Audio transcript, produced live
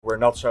we're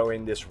not so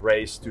in this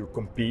race to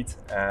compete.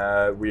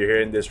 We're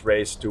here in this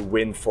race to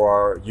win for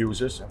our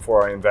users and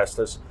for our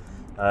investors.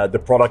 The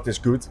product is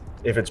good.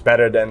 If it's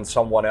better than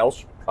someone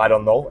else, I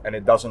don't know. And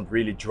it doesn't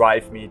really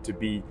drive me to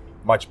be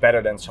much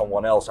better than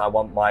someone else. I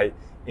want my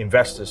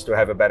investors to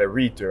have a better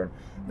return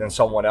than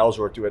someone else,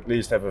 or to at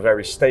least have a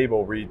very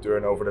stable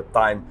return over the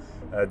time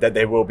that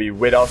they will be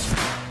with us.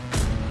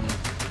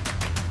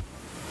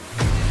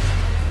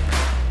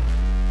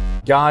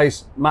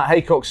 Guys, Matt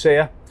Haycock's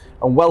here,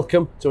 and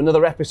welcome to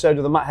another episode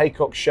of the Matt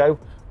Haycock Show,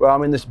 where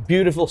I'm in this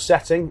beautiful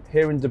setting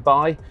here in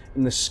Dubai,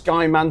 in the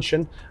Sky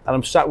Mansion, and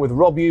I'm sat with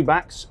Rob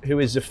Ubaghs, who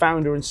is the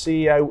founder and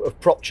CEO of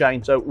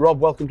Propchain. So, Rob,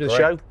 welcome to the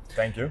show.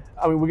 Thank you.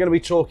 I mean, we're going to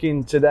be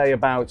talking today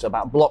about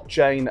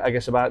blockchain, I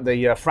guess about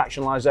the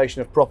fractionalization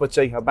of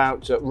property,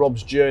 about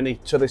Rob's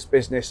journey to this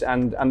business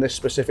and this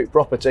specific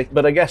property.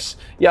 But I guess,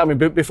 yeah, I mean,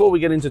 before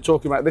we get into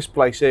talking about this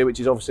place here, which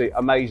is obviously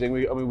amazing,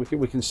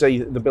 we can see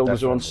the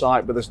builders are on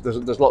site, but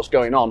there's lots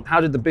going on.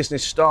 How did the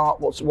business start?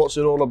 What's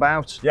it all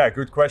about? Yeah,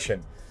 good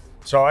question.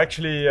 So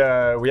actually,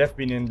 we have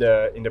been in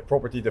the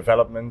property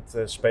development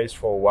space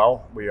for a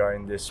while. We are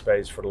in this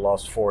space for the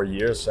last 4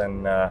 years,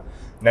 and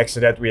next to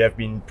that, we have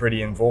been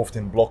pretty involved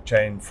in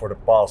blockchain for the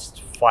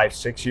past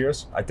 5-6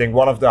 years. I think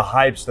one of the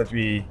hypes that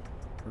we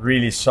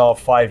really saw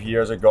 5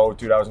 years ago,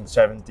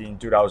 2017,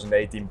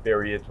 2018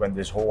 period, when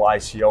this whole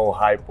ICO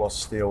hype was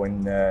still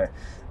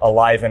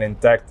alive and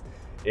intact,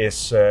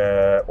 was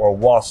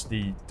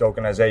the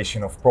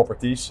tokenization of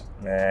properties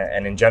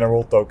and in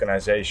general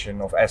tokenization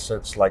of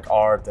assets like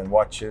art and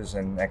watches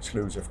and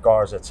exclusive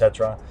cars,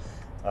 etc.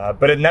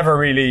 But it never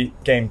really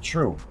came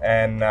true,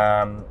 and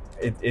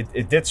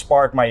it did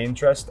spark my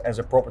interest as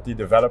a property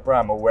developer.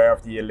 I'm aware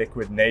of the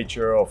illiquid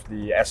nature of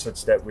the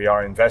assets that we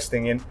are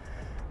investing in.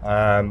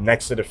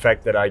 Next to the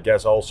fact that I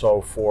guess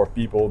also for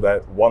people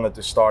that wanted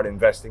to start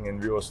investing in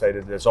real estate,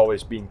 it has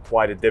always been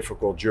quite a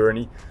difficult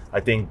journey. I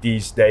think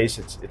these days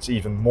it's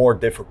even more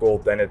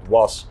difficult than it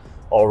was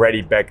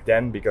already back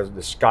then, because of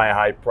the sky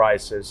high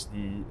prices,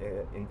 the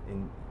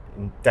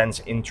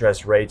intense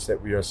interest rates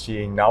that we are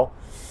seeing now.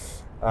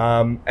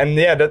 And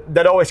yeah,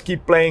 that always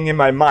keep playing in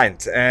my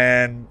mind.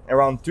 And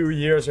around 2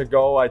 years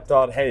ago, I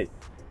thought, hey,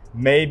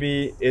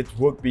 maybe it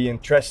would be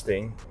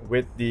interesting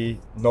with the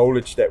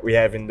knowledge that we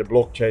have in the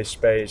blockchain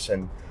space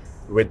and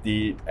with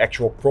the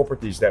actual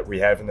properties that we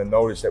have and the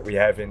knowledge that we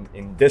have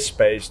in this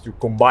space, to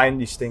combine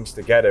these things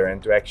together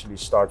and to actually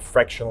start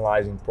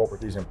fractionalizing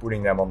properties and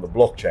putting them on the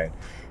blockchain.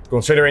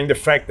 Considering the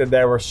fact that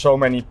there were so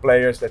many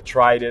players that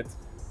tried it,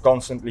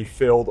 constantly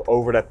failed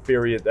over that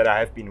period that I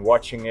have been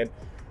watching it,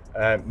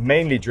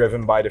 mainly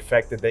driven by the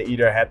fact that they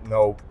either had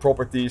no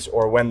properties,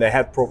 or when they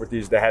had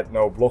properties, they had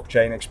no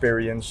blockchain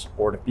experience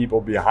or the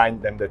people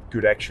behind them that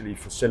could actually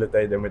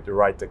facilitate them with the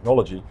right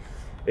technology.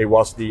 It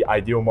was the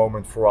ideal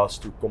moment for us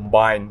to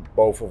combine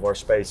both of our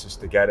spaces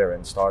together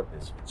and start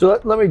this. So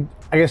let me,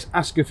 I guess,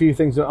 ask a few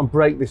things and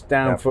break this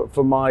down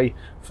for my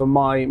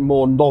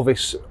more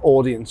novice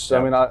audience.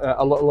 I mean,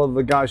 a lot of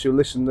the guys who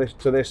listen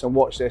to this and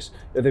watch this,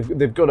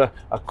 they've got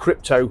a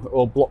crypto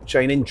or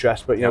blockchain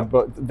interest, but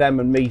but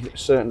them and me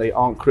certainly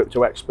aren't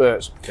crypto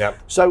experts.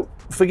 So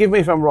forgive me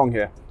if I'm wrong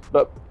here,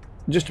 but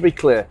just to be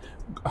clear,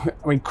 I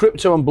mean,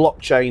 crypto and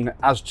blockchain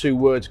as two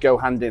words go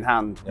hand in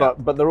hand,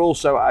 but they're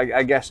also,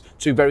 I guess,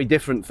 two very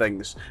different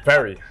things.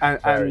 Very.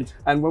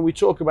 And when we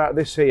talk about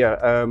this here,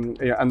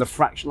 and the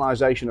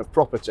fractionalization of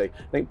property,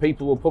 I think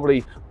people will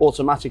probably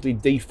automatically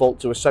default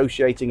to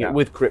associating it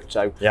with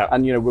crypto.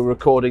 And we're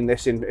recording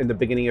this in the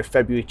beginning of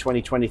February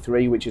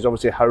 2023, which is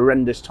obviously a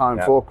horrendous time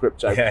for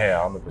crypto.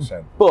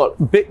 100%.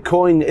 But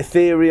Bitcoin,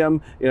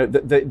 Ethereum,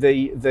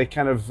 the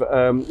kind of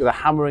the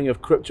hammering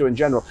of crypto in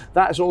general,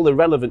 that is all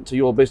irrelevant to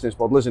your business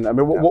model, isn't it? I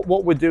mean,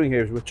 what we're doing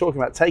here is we're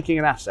talking about taking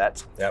an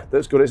asset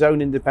that's got its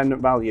own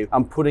independent value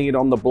and putting it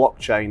on the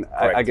blockchain,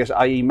 I guess,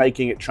 i.e.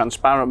 making it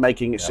transparent,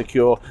 making it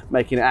secure,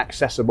 making it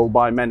accessible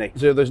by many.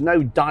 So there's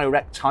no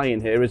direct tie-in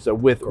here, is there,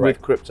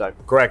 with crypto?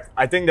 Correct.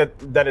 I think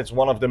that it's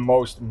one of the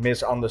most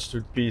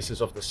misunderstood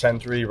pieces of the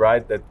century,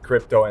 right? That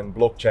crypto and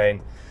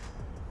blockchain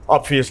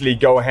obviously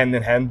go hand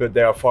in hand, but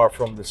they are far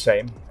from the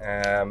same.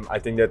 I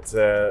think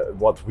that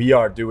what we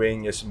are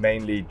doing is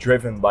mainly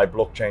driven by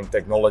blockchain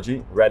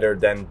technology rather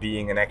than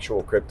being an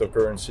actual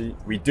cryptocurrency.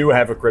 We do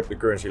have a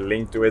cryptocurrency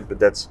linked to it, but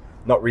that's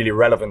not really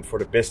relevant for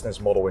the business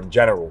model in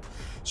general.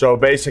 So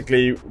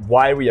basically,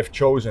 why we have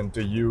chosen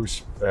to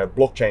use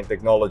blockchain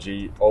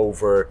technology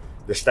over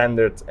the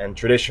standard and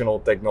traditional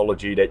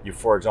technology that you,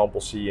 for example,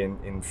 see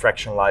in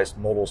fractionalized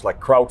models like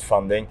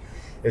crowdfunding,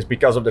 is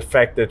because of the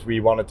fact that we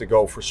wanted to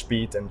go for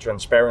speed and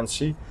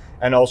transparency,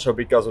 and also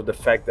because of the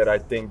fact that I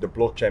think the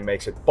blockchain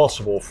makes it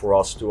possible for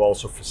us to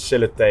also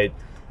facilitate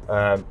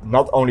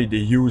not only the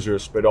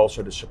users but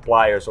also the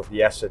suppliers of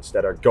the assets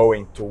that are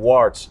going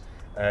towards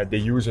the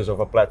users of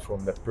a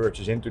platform that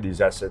purchase into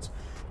these assets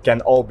can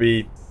all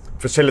be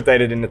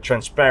facilitated in a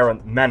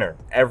transparent manner.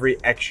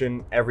 Every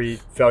action, every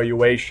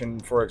valuation,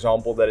 for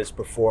example, that is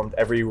performed,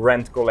 every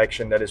rent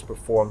collection that is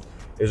performed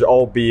is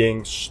all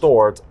being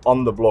stored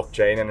on the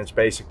blockchain, and it's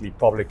basically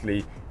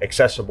publicly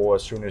accessible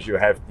as soon as you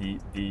have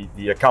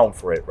the account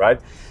for it,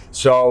 right?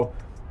 So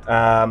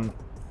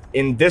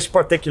in this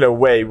particular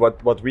way,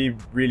 what we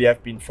really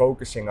have been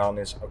focusing on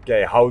is,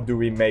 okay, how do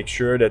we make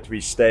sure that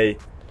we stay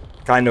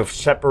kind of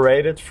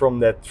separated from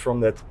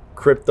that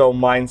crypto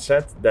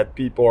mindset that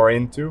people are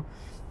into?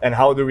 And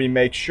how do we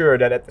make sure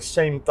that at the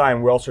same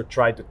time we also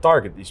try to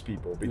target these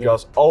people?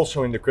 Because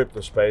also in the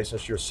crypto space,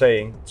 as you're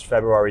saying, it's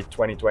February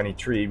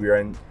 2023, we are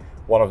in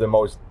one of the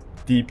most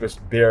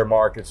deepest bear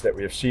markets that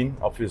we have seen.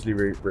 Obviously,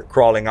 we're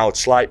crawling out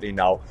slightly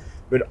now.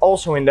 But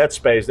also in that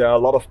space, there are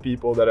a lot of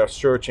people that are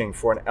searching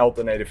for an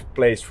alternative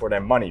place for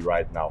their money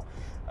right now,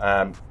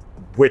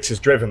 which is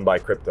driven by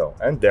crypto.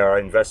 And they are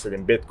invested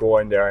in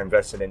Bitcoin, they are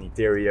invested in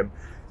Ethereum,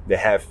 they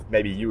have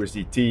maybe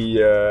USDT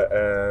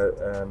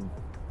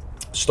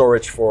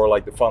storage for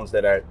like the funds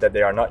that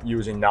they are not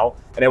using now,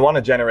 and they want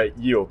to generate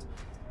yield.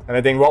 And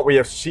I think what we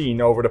have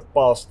seen over the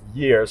past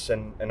years,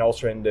 and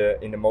also in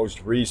the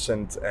most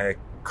recent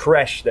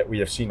crash that we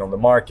have seen on the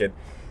market,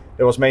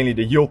 it was mainly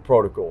the yield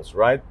protocols,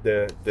 right?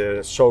 The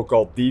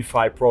so-called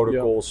DeFi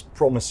protocols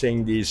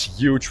promising these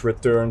huge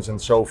returns and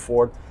so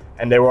forth,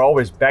 and they were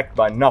always backed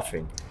by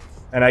nothing.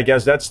 And I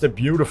guess that's the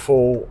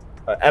beautiful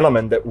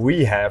element that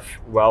we have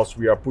whilst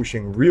we are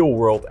pushing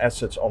real-world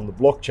assets on the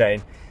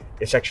blockchain.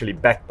 It's actually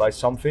backed by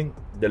something.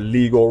 The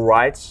legal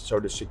rights, so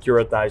the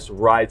securitized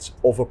rights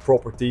of a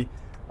property,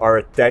 are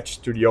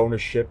attached to the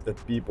ownership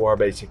that people are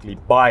basically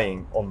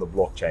buying on the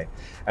blockchain.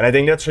 And I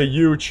think that's a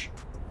huge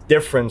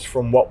difference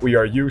from what we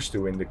are used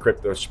to in the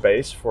crypto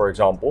space, for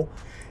example,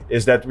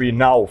 is that we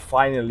now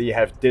finally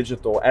have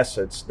digital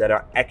assets that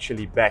are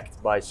actually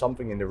backed by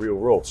something in the real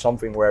world,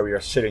 something where we are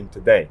sitting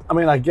today. I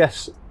mean, I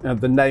guess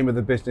the name of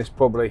the business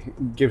probably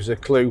gives a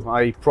clue,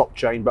 i.e.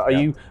 Propchain, but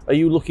are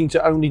you looking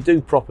to only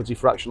do property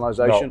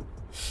fractionalization?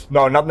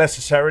 No, not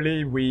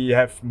necessarily. We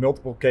have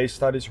multiple case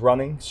studies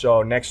running.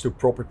 So next to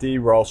property,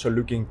 we're also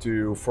looking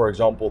to, for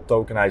example,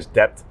 tokenize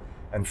debt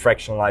and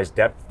fractionalize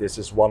debt. This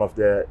is one of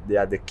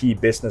the key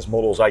business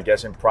models, I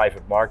guess, in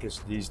private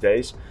markets these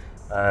days.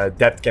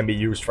 Debt can be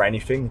used for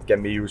anything. It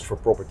can be used for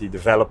property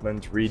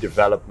development,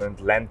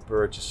 redevelopment, land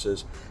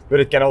purchases,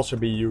 but it can also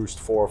be used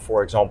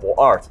for example,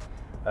 art.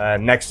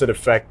 Next to the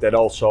fact that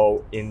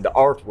also in the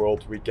art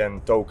world, we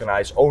can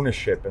tokenize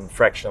ownership and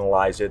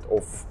fractionalize it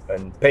of a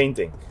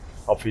painting.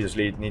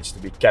 Obviously, it needs to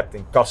be kept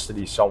in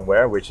custody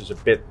somewhere, which is a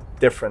bit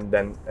different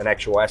than an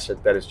actual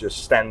asset that is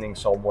just standing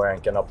somewhere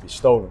and cannot be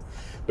stolen.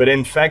 But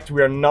in fact,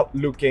 we are not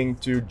looking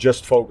to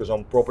just focus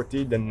on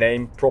property. The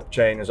name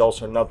Propchain is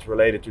also not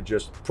related to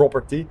just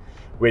property,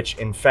 which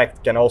in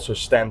fact can also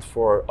stand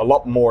for a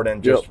lot more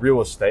than just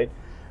real estate,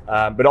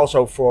 but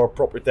also for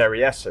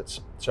proprietary assets.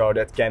 So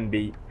that can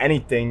be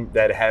anything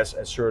that has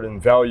a certain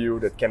value,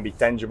 that can be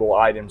tangible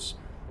items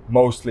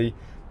mostly,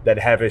 that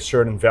have a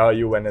certain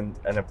value and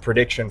a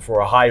prediction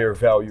for a higher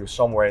value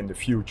somewhere in the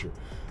future.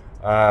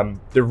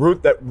 The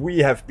route that we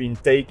have been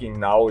taking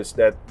now is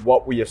that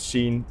what we have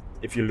seen,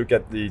 if you look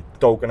at the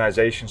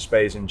tokenization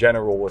space in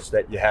general, is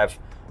that you have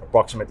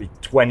approximately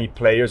 20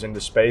 players in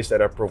the space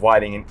that are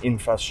providing an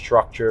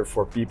infrastructure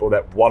for people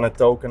that want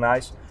to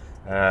tokenize.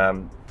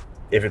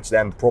 If it's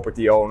then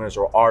property owners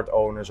or art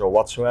owners or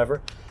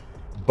whatsoever.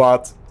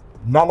 But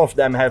none of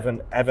them have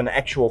an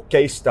actual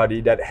case study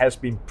that has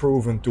been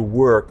proven to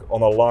work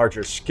on a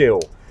larger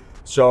scale.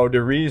 So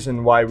the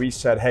reason why we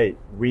said, hey,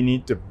 we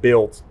need to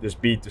build this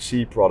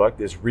B2C product,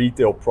 this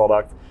retail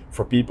product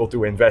for people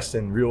to invest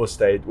in real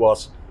estate,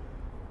 was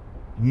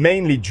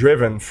mainly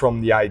driven from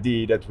the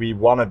idea that we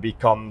want to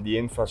become the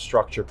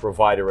infrastructure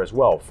provider as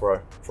well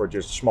for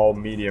just small,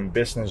 medium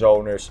business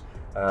owners,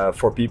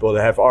 for people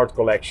that have art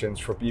collections,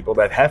 for people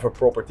that have a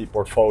property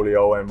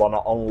portfolio and want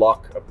to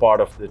unlock a part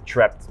of the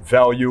trapped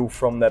value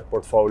from that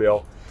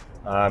portfolio.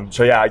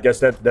 So yeah, I guess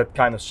that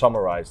kind of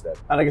summarized that.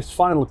 And I guess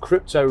final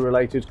crypto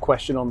related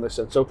question on this.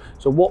 So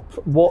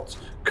what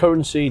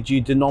currency do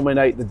you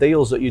denominate the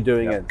deals that you're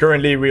doing in?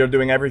 Currently, we are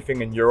doing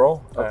everything in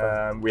euro.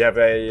 Okay. We have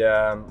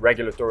a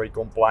regulatory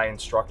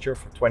compliance structure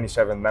for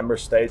 27 member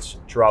states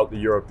throughout the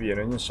European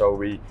Union. So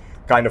we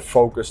kind of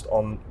focused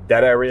on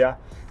that area.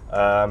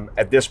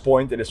 At this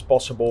point, it is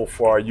possible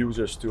for our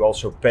users to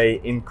also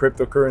pay in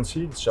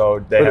cryptocurrency.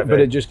 So but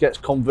it just gets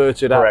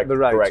converted at the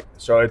rate. Correct.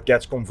 So it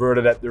gets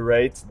converted at the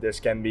rate. This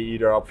can be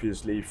either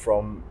obviously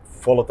from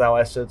volatile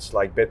assets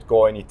like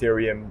Bitcoin,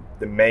 Ethereum,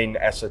 the main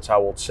assets I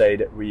would say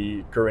that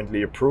we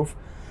currently approve,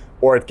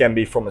 or it can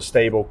be from a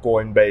stable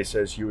coin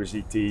basis,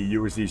 USDT,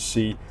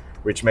 USDC,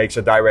 which makes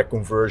a direct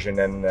conversion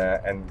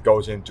and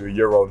goes into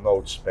euro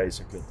notes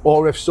basically.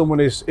 Or if someone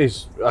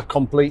is a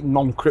complete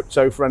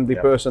non-crypto friendly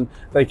person,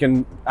 they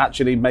can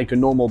actually make a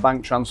normal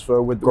bank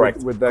transfer with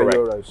their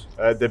euros.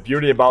 The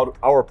beauty about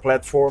our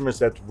platform is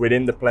that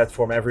within the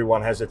platform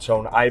everyone has its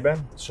own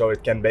IBAN, so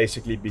it can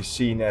basically be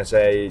seen as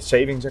a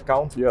savings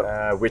account,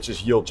 which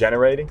is yield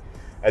generating.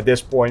 At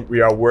this point,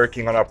 we are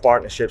working on our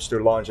partnerships to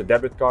launch a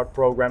debit card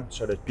program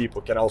so that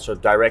people can also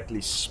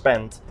directly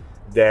spend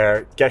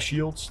their cash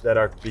yields that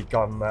are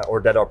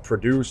that are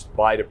produced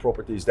by the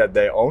properties that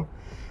they own.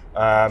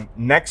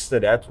 Next to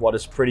that, what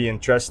is pretty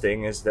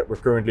interesting is that we're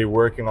currently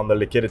working on the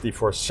liquidity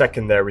for a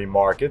secondary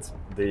market.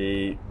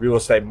 The real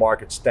estate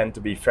markets tend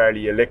to be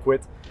fairly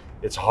illiquid.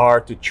 It's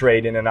hard to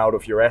trade in and out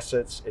of your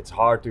assets. It's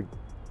hard to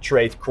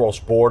trade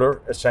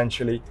cross-border,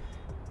 essentially.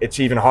 It's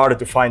even harder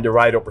to find the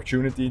right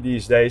opportunity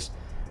these days.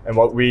 And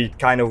what we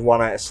kind of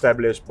want to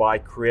establish by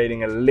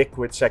creating a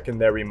liquid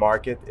secondary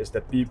market is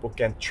that people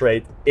can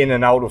trade in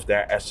and out of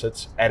their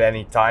assets at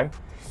any time.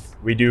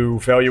 We do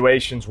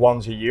valuations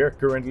once a year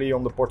currently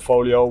on the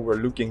portfolio. We're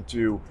looking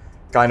to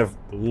kind of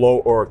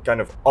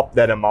up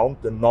that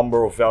amount, the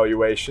number of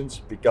valuations,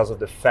 because of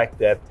the fact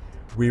that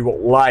we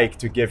would like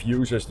to give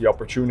users the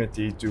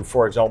opportunity to,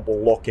 for example,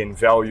 lock in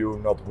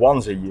value not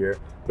once a year,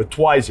 but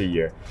twice a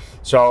year.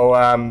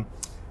 So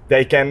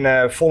they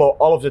can follow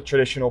all of the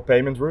traditional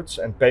payment routes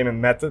and payment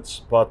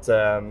methods, but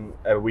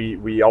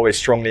we always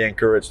strongly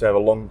encourage to have a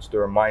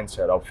long-term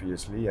mindset,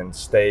 obviously, and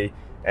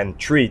and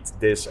treat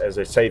this as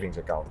a savings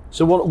account.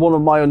 So one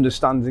of my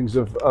understandings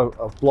of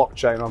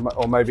blockchain,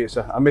 or maybe it's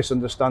a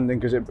misunderstanding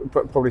because it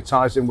probably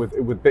ties in with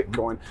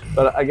Bitcoin,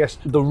 but I guess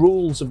the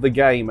rules of the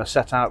game are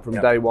set out from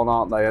day one,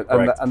 aren't they?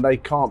 And they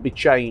can't be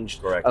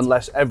changed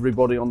unless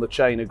everybody on the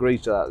chain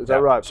agrees to that. Is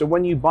that right? So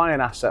when you buy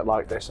an asset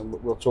like this, and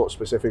we'll talk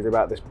specifically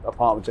about this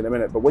apartment in a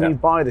minute, but when you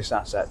buy this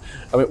asset,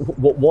 I mean,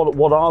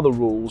 what are the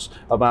rules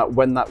about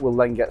when that will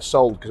then get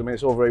sold? Because I mean,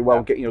 it's all very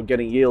well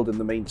getting yield in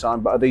the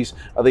meantime, but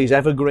are these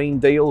evergreen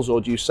deals,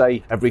 or do you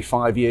say every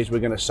 5 years we're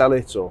going to sell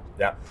it? Or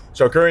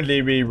so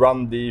currently we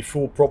run the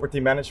full property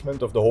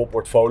management of the whole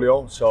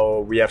portfolio.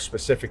 So we have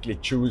specifically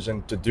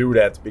chosen to do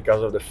that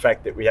because of the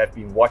fact that we have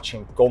been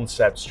watching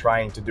concepts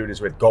trying to do this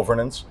with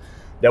governance.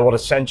 That would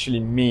essentially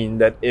mean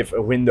that if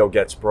a window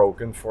gets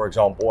broken, for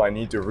example, I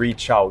need to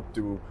reach out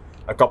to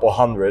a couple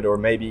hundred or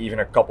maybe even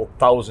a couple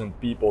thousand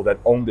people that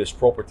own this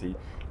property,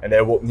 and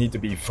they will need to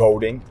be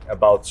voting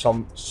about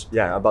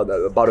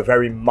about a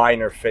very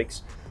minor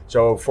fix.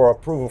 So for a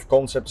proof of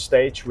concept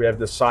stage, we have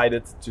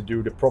decided to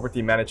do the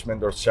property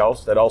management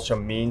ourselves. That also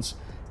means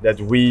that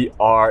we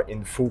are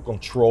in full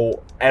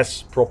control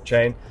as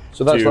Propchain.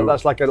 So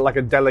that's like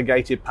a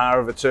delegated power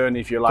of attorney,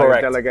 if you like,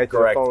 a delegated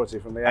authority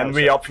from the outside. And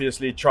we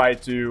obviously try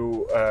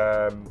to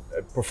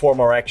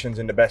perform our actions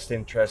in the best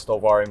interest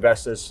of our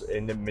investors.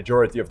 In the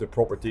majority of the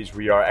properties,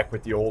 we are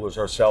equity holders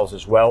ourselves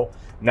as well.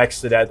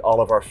 Next to that, all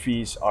of our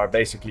fees are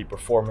basically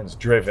performance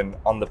driven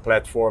on the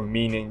platform,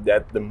 meaning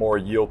that the more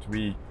yield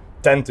we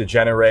tend to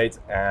generate,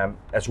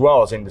 as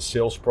well as in the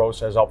sales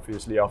process,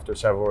 obviously after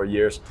several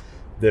years,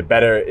 the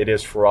better it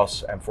is for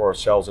us and for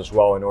ourselves as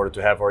well, in order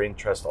to have our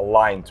interest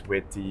aligned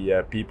with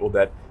the people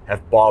that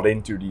have bought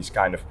into these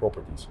kind of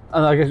properties.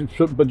 And I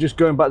guess, but just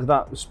going back to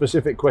that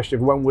specific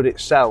question, when would it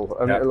sell?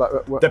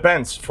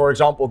 Depends. For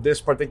example, this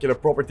particular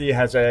property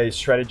has a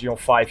strategy on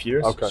 5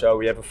 years. So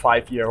we have a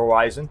 5-year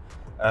horizon.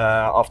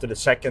 After the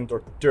second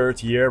or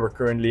third year, we're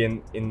currently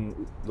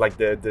in like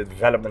the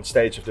development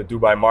stage of the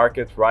Dubai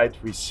market, right?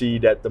 We see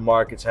that the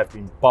markets have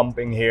been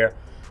pumping here.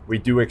 We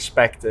do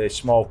expect a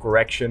small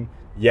correction,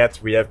 yet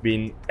we have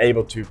been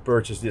able to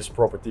purchase this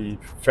property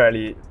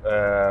fairly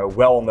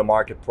well on the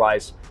market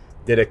price.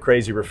 Did a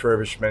crazy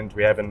refurbishment.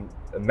 We have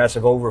a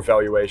massive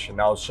overvaluation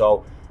now,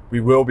 so we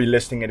will be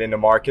listing it in the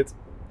market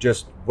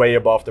just way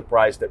above the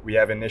price that we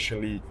have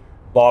initially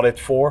bought it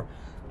for.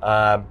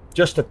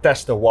 Just to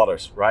test the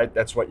waters, right?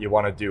 That's what you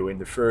want to do. In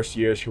the first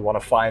years, you want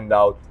to find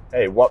out,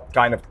 hey, what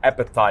kind of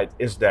appetite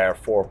is there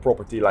for a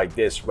property like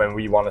this when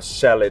we want to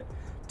sell it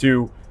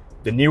to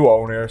the new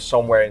owner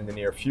somewhere in the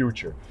near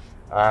future.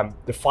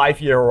 The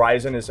 5-year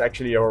horizon is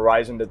actually a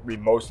horizon that we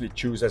mostly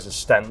choose as a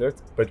standard,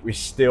 but we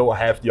still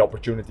have the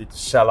opportunity to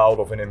sell out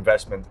of an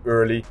investment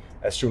early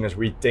as soon as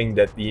we think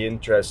that the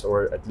interest,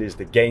 or at least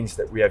the gains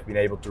that we have been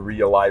able to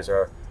realize,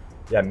 are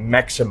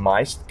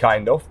maximized,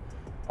 kind of.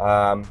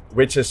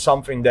 Which is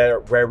something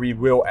where we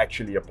will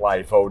actually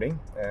apply voting.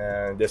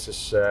 This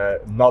is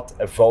not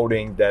a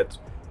voting that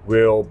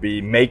will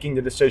be making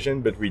the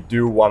decision, but we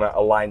do want to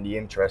align the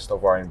interest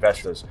of our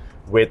investors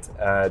with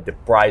the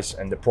price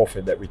and the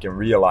profit that we can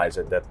realize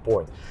at that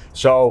point.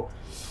 So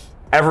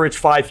average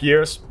 5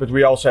 years, but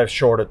we also have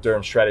shorter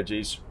term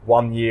strategies,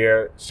 1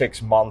 year,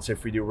 6 months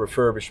if we do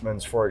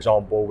refurbishments, for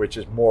example, which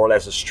is more or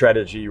less a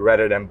strategy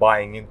rather than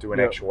buying into an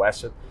actual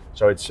asset.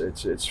 So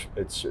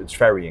it's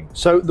varying.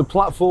 So the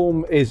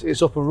platform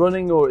it's up and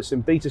running, or it's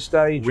in beta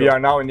stage? We are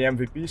now in the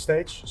MVP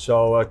stage.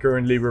 So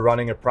currently we're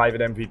running a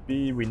private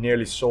MVP. We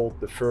nearly sold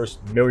the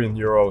first €1 million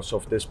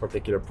of this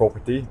particular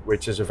property,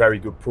 which is a very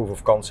good proof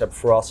of concept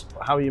for us.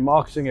 How are you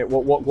marketing it?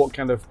 What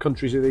kind of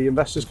countries are the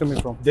investors coming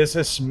from? This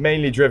is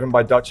mainly driven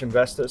by Dutch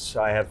investors.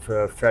 I have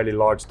a fairly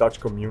large Dutch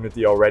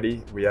community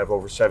already. We have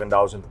over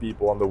 7,000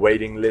 people on the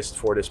waiting list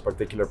for this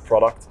particular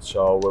product.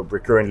 So we're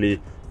currently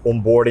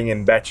onboarding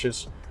in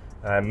batches.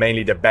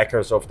 Mainly the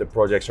backers of the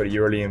project, so the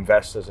early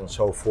investors and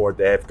so forth,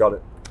 they have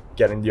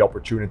getting the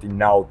opportunity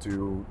now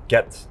to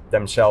get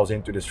themselves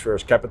into this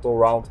first capital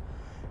round.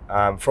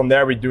 From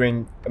there, we're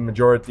doing a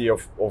majority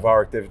of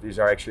our activities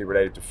are actually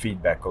related to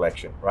feedback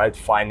collection, right?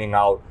 Finding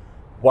out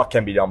what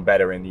can be done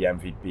better in the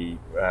MVP,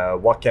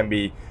 what can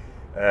be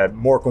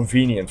more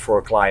convenient for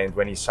a client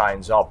when he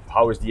signs up,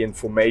 how is the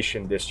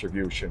information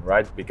distribution,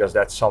 right? Because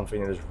that's something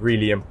that is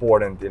really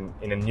important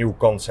in a new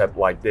concept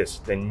like this.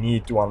 They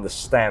need to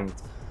understand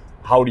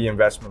how the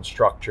investment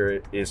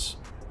structure is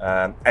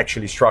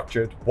actually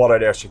structured, what are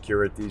their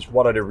securities,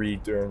 what are the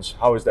returns,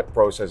 how is that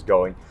process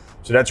going.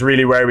 So that's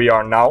really where we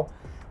are now.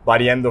 By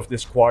the end of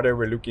this quarter,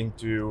 we're looking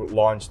to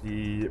launch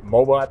the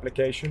mobile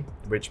application,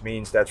 which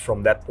means that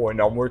from that point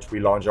onwards, we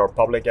launch our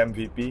public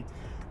MVP,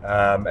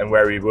 and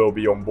where we will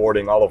be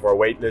onboarding all of our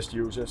waitlist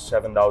users,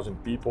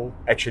 7,000 people.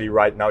 Actually,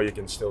 right now, you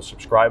can still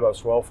subscribe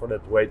as well for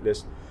that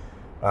waitlist.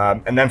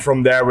 And then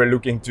from there, we're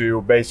looking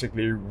to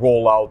basically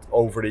roll out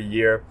over the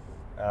year.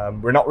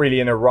 We're not really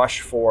in a rush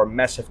for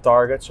massive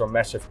targets or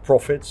massive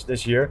profits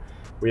this year.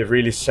 We have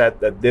really said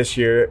that this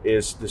year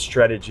is the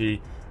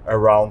strategy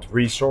around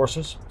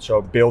resources.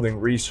 So building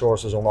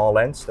resources on all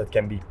ends. That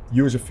can be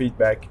user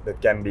feedback,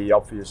 that can be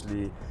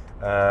obviously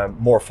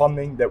more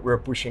funding that we're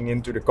pushing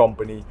into the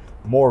company,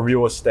 more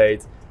real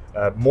estate,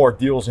 more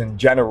deals in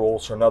general.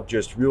 So not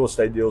just real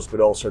estate deals, but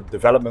also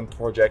development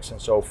projects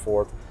and so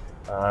forth.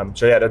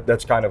 So yeah,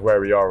 that's kind of where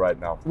we are right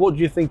now. What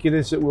do you think it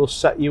is that will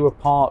set you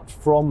apart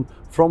from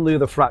the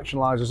other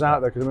fractionalizers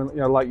out there? Because I mean,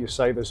 you know, like you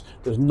say, there's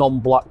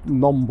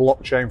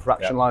non-blockchain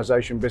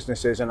fractionalization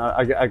businesses, and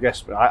I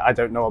guess I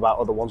don't know about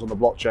other ones on the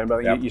blockchain,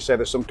 but you say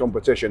there's some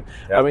competition.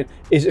 I mean,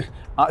 is it?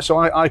 So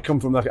I come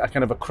from a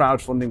kind of a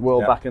crowdfunding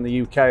world back in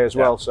the UK as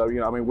well. So you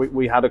know, I mean,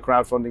 we had a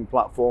crowdfunding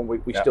platform.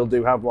 We still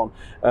do have one,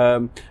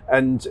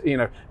 and you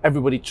know,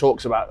 everybody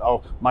talks about,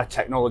 oh, my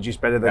technology is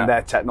better than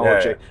their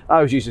technology. I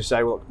always used to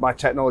say, well, my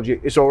technology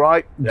is all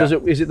right.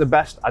 Is it the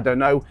best? I don't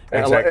know.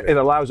 It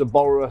allows a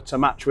borrower to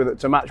match with it.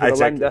 A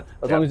lender,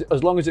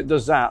 as long as it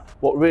does that,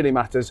 what really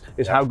matters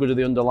is how good are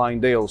the underlying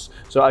deals.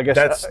 So I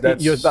guess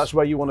that's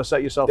where you want to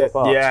set yourself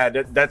apart. Yeah,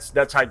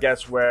 that's I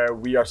guess where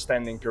we are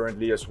standing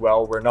currently as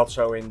well. We're not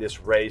so in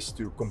this race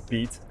to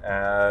compete.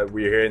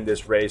 We're here in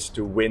this race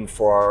to win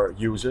for our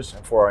users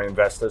and for our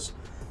investors.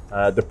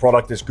 The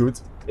product is good.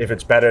 If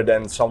it's better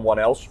than someone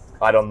else,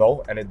 I don't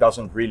know, and it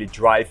doesn't really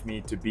drive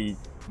me to be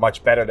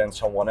much better than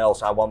someone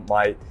else. I want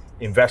my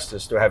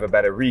investors to have a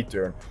better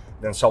return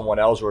than someone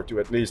else, or to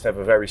at least have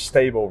a very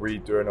stable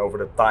return over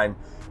the time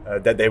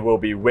that they will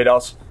be with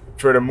us.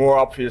 Furthermore,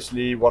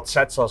 obviously, what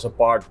sets us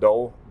apart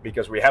though,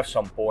 because we have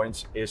some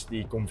points, is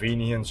the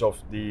convenience of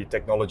the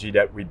technology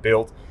that we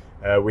built.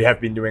 We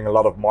have been doing a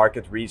lot of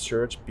market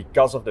research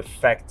because of the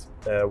fact,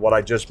 what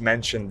I just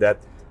mentioned, that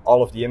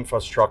all of the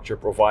infrastructure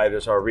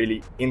providers are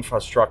really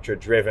infrastructure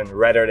driven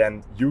rather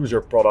than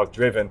user product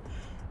driven.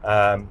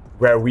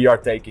 Where we are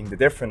taking the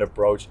different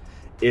approach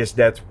is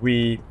that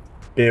we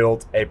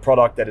build a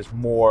product that is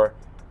more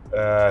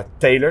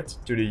tailored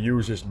to the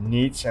user's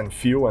needs and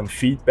feel and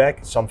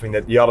feedback, something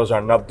that the others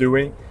are not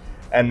doing.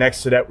 And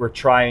next to that, we're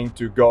trying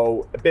to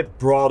go a bit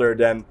broader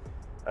than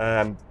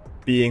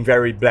being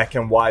very black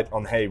and white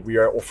on, hey, we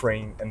are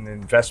offering an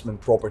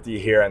investment property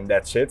here and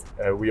that's it.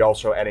 We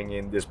also adding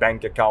in this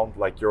bank account,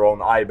 like your own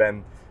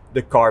IBAN,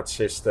 the card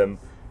system.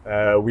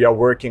 We are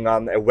working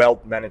on a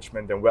wealth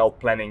management and wealth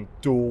planning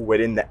tool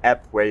within the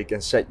app where you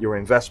can set your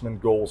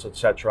investment goals,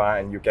 etc.,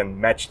 and you can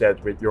match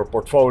that with your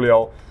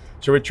portfolio.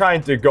 So we're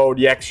trying to go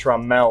the extra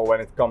mile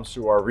when it comes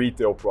to our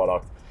retail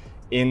product.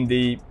 In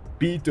the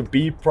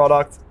B2B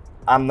product,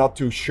 I'm not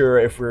too sure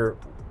if we're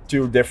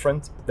too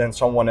different than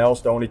someone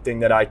else. The only thing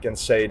that I can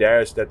say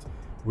there is that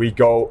we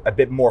go a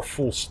bit more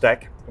full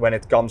stack when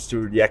it comes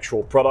to the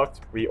actual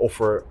product. We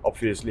offer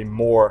obviously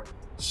more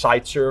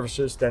side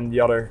services than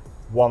the other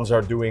ones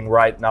are doing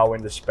right now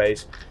in the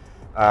space.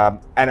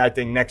 And I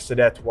think next to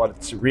that,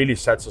 what really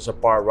sets us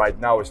apart right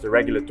now is the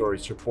regulatory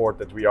support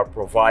that we are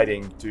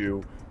providing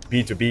to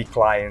B2B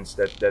clients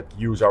that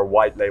use our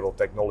white label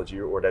technology,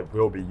 or that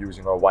will be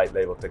using our white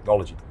label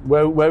technology.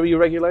 Where are you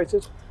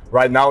regulated?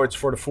 Right now it's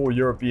for the full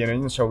European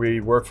Union, so we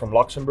work from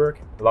Luxembourg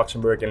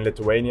and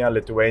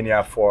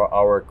Lithuania for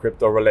our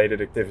crypto related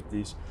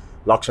activities,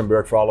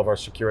 Luxembourg for all of our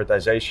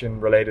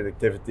securitization related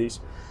activities.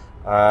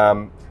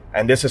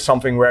 And this is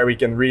something where we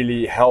can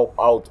really help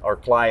out our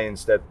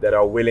clients that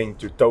are willing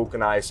to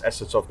tokenize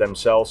assets of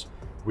themselves.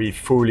 We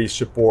fully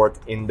support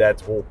in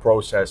that whole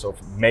process of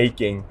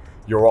making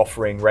your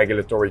offering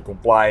regulatory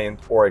compliant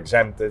or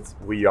exempted.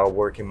 We are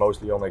working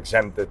mostly on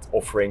exempted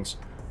offerings.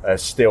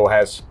 Still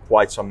has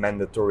quite some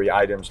mandatory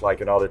items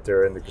like an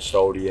auditor and the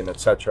custodian,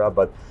 etc.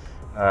 But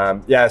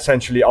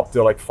essentially up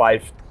to like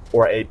 5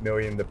 or 8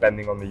 million,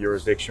 depending on the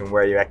jurisdiction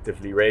where you're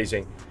actively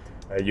raising.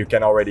 You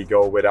can already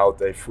go without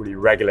a fully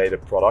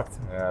regulated product,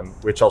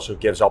 which also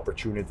gives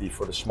opportunity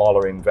for the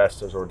smaller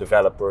investors or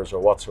developers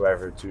or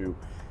whatsoever to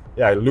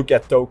look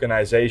at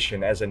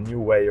tokenization as a new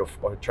way of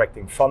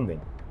attracting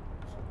funding.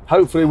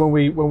 hopefully when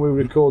we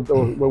record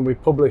or when we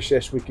publish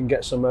this, we can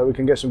get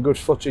some good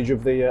footage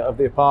of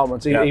the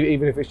apartments,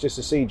 even if it's just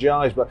the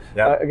CGIs. But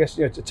I guess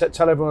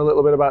tell everyone a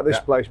little bit about this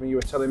place. I mean, you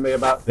were telling me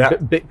about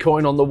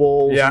Bitcoin on the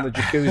walls and the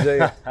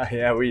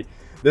jacuzzi.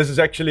 This is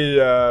actually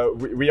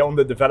we own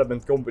the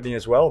development company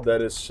as well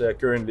that is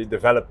currently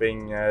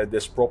developing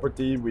this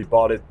property. We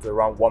bought it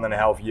around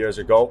 1.5 years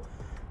ago.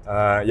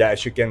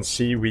 As you can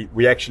see,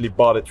 we actually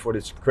bought it for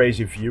this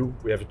crazy view.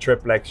 We have a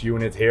triplex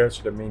unit here,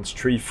 so that means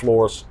 3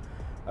 floors.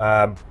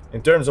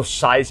 In terms of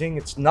sizing,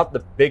 it's not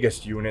the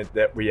biggest unit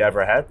that we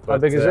ever had. But, how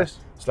big is this?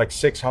 It's like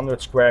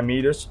 600 square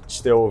meters,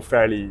 still a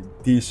fairly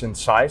decent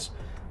size.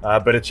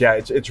 But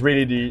it's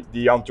really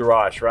the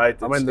entourage, right?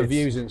 The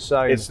view's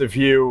insane. It's the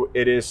view.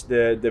 It is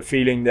the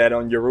feeling that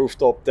on your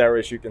rooftop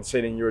terrace you can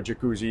sit in your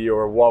jacuzzi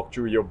or walk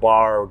through your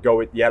bar or go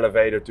with the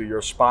elevator to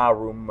your spa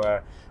room,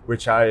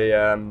 which I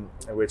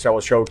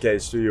will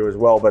showcase to you as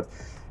well. But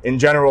in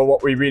general,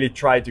 what we really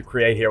tried to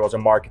create here was a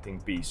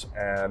marketing piece,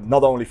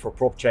 not only for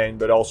Propchain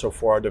but also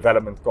for our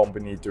development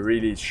company to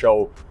really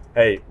show,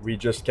 hey, we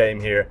just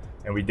came here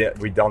and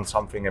we done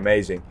something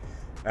amazing.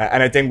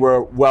 And I think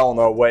we're well on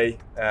our way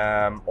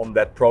on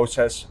that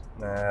process.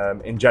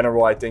 In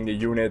general, I think the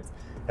unit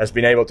has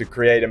been able to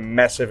create a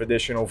massive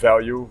additional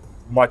value,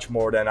 much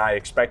more than I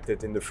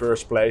expected in the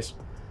first place.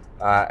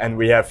 And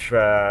we have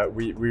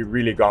we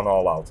really gone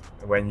all out.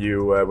 When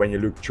you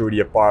look through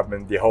the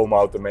apartment, the home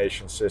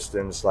automation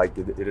systems, like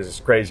it is as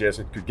crazy as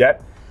it could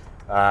get.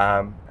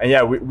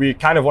 We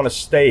kind of want to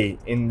stay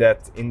in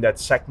that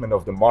segment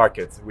of the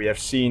market. We have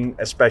seen,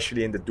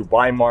 especially in the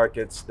Dubai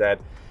markets, that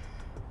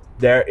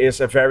there is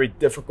a very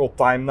difficult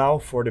time now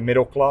for the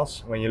middle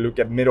class. When you look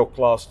at middle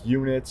class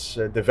units,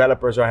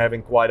 developers are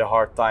having quite a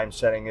hard time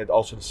selling it.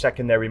 Also, the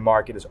secondary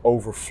market is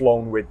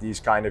overflown with these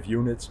kind of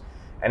units.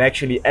 And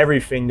actually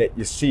everything that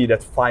you see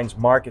that finds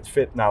market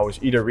fit now is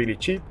either really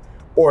cheap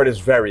or it is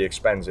very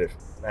expensive.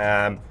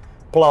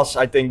 Plus,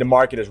 I think the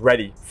market is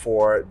ready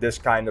for this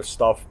kind of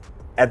stuff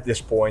at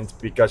this point,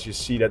 because you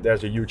see that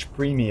there's a huge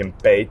premium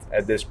paid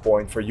at this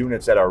point for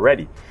units that are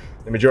ready.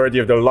 The majority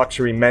of the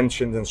luxury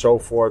mansions and so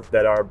forth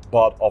that are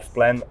bought off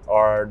plan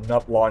are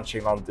not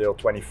launching until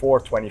 24,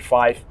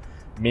 25,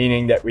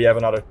 meaning that we have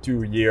another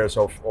 2 years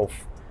of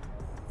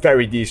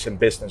very decent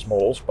business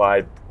models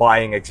by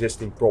buying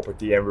existing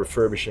property and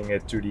refurbishing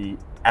it to the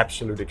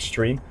absolute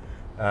extreme,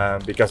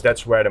 because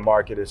that's where the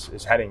market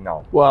is heading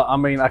now. Well, I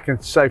mean, I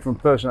can say from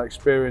personal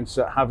experience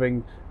that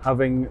having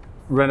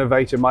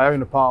renovated my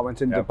own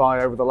apartment in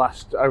Dubai over the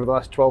last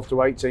 12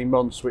 to 18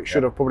 months, which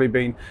should have probably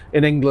been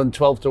in England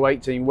 12 to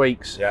 18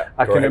 weeks.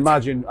 I can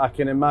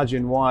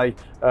imagine why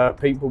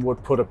people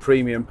would put a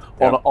premium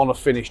on a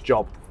finished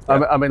job.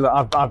 I mean,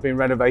 look, I've been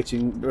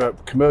renovating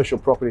commercial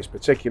properties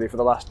particularly for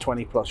the last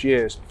 20 plus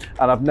years,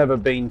 and I've never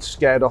been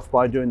scared off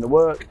by doing the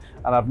work,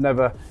 and I've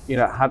never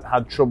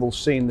had trouble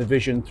seeing the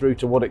vision through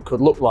to what it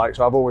could look like.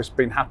 So I've always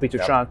been happy to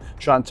try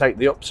and take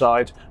the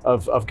upside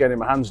of getting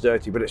my hands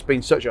dirty. But it's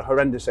been such a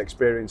horrendous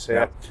experience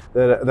here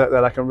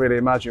that I can really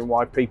imagine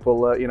why people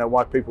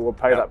would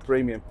pay that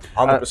premium.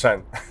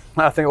 100%.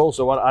 I think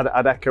also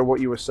I'd echo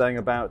what you were saying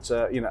about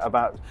the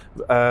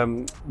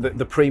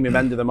premium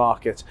end of the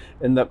market,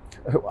 in that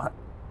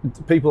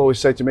people always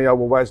say to me, "Oh,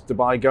 well, where's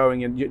Dubai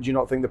going? And do you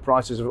not think the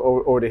prices have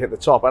already hit the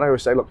top?" And I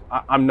always say, "Look,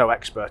 I'm no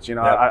expert.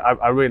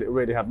 I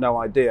really have no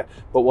idea.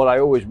 But what I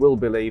always will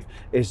believe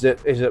is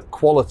that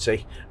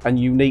quality and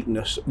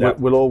uniqueness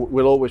will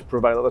always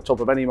prevail at the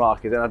top of any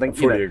market." And I think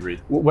fully agree.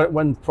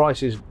 When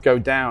prices go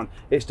down,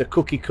 it's the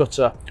cookie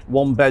cutter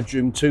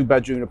 1-bedroom,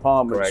 2-bedroom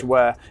apartments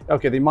where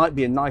they might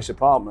be a nice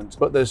apartment,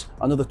 but there's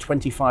another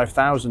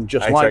 25,000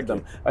 just like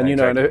them. And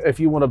and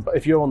if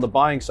you're on the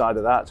buying side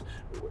of that,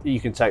 you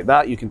can take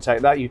that.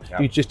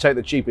 You just take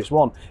the cheapest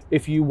one.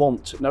 If you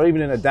want, now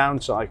even in a down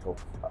cycle,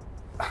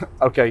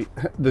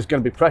 there's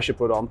going to be pressure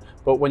put on,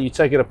 but when you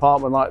take an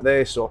apartment like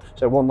this, or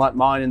say one like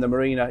mine in the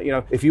marina,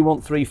 if you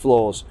want 3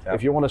 floors,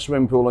 if you want a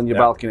swimming pool on your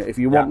balcony, if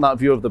you want that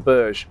view of the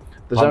Burj,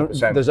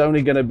 there's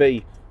only going to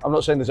be, I'm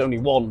not saying there's only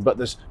one, but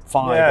there's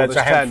 5 or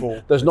there's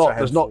 10.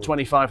 There's not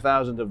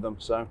 25,000 of them.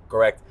 So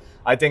correct.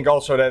 I think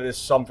also that is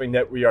something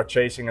that we are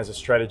chasing as a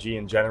strategy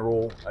in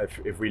general.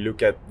 If we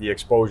look at the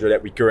exposure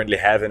that we currently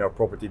have in our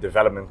property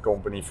development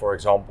company, for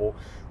example,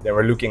 then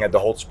we're looking at the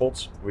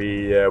hotspots.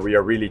 We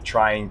are really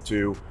trying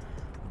to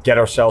get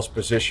ourselves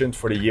positioned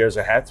for the years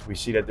ahead. We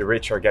see that the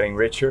rich are getting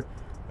richer.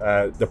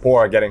 The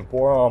poor are getting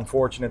poorer,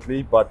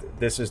 unfortunately, but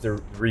this is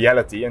the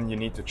reality, and you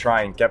need to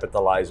try and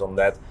capitalize on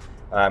that.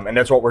 And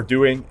that's what we're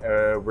doing.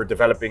 We're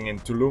developing in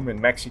Tulum in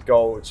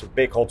Mexico. It's a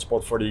big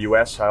hotspot for the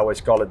US. I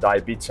always call it the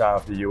Ibiza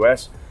of the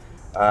US.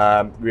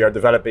 We are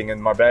developing in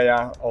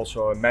Marbella,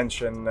 also a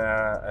mansion,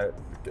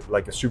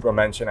 like a super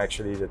mansion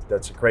actually.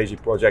 That's a crazy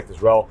project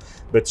as well.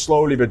 But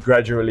slowly but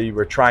gradually,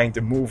 we're trying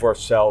to move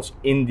ourselves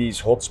in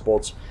these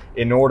hotspots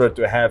in order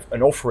to have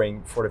an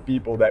offering for the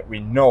people that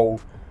we know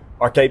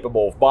are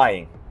capable of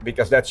buying.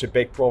 because that's a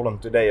big problem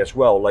today as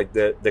well. Like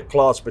the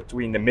class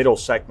between the middle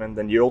segment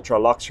and the ultra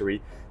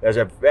luxury, there's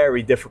a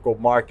very difficult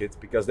market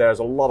because there's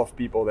a lot of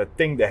people that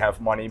think they have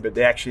money, but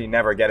they actually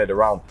never get it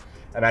around.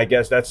 And I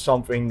guess that's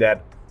something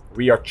that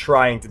we are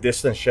trying to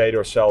distantiate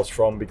ourselves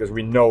from, because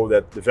we know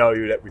that the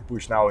value that we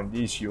push now in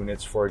these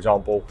units, for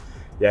example,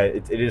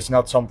 it is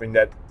not something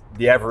that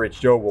the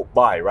average Joe will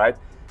buy, right?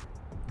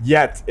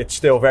 Yet it's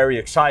still very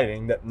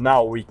exciting that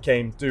now we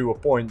came to a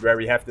point where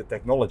we have the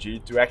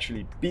technology to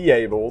actually be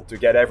able to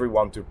get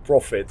everyone to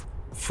profit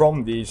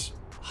from these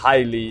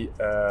highly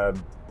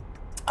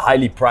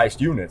priced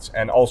units,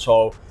 and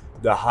also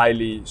the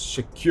highly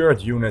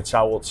secured units,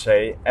 I would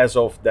say, as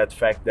of that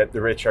fact that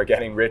the rich are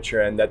getting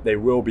richer and that they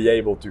will be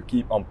able to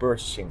keep on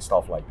purchasing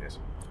stuff like this.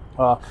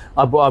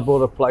 I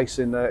bought a place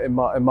in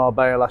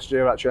Marbella last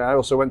year. Actually, I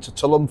also went to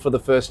Tulum for the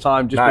first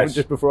time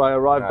just before I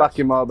arrived back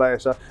in Marbella.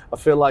 So I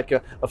feel like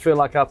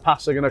our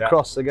paths are going to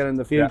cross again in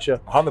the future.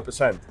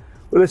 100%.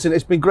 Well, listen,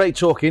 it's been great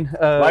talking.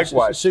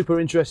 Likewise. Super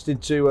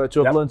interested to have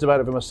learned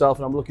about it for myself,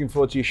 and I'm looking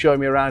forward to you showing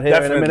me around here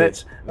in a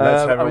minute.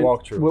 Let's have a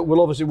walkthrough.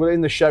 We'll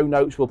in the show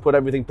notes, we'll put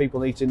everything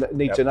people need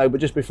to know. But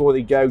just before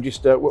they go,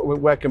 just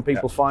where can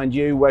people find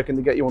you? Where can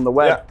they get you on the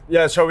web?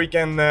 So we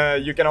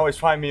can you can always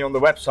find me on the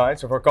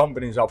websites of our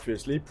companies,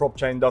 obviously,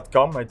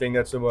 propchain.com. I think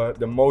that's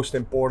the most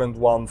important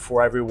one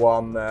for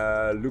everyone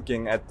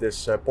looking at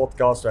this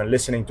podcast and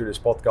listening to this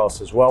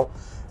podcast as well.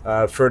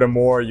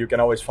 Furthermore, you can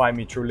always find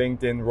me through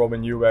LinkedIn,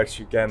 Robin Ubaghs.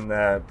 You can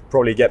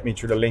probably get me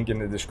through the link in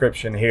the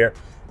description here.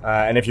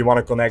 And if you want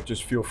to connect,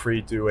 just feel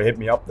free to hit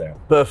me up there.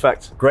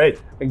 Perfect. Great.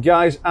 And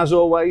guys, as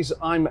always,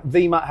 I'm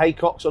the Matt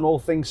Haycox on all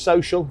things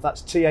social.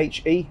 That's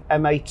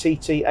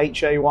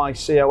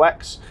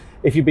TheMattHaycox.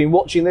 If you've been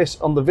watching this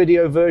on the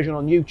video version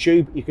on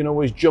YouTube, you can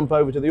always jump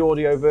over to the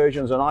audio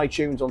versions on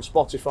iTunes, on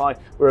Spotify,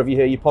 wherever you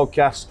hear your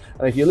podcasts.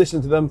 And if you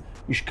listen to them,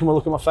 you should come and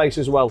look at my face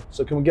as well.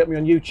 So come and get me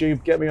on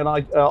YouTube, get me on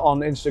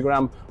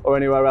Instagram or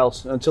anywhere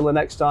else. And until the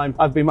next time,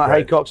 I've been Matt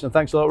Haycox, and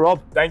thanks a lot,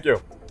 Rob. Thank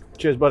you.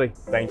 Cheers, buddy.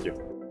 Thank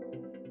you.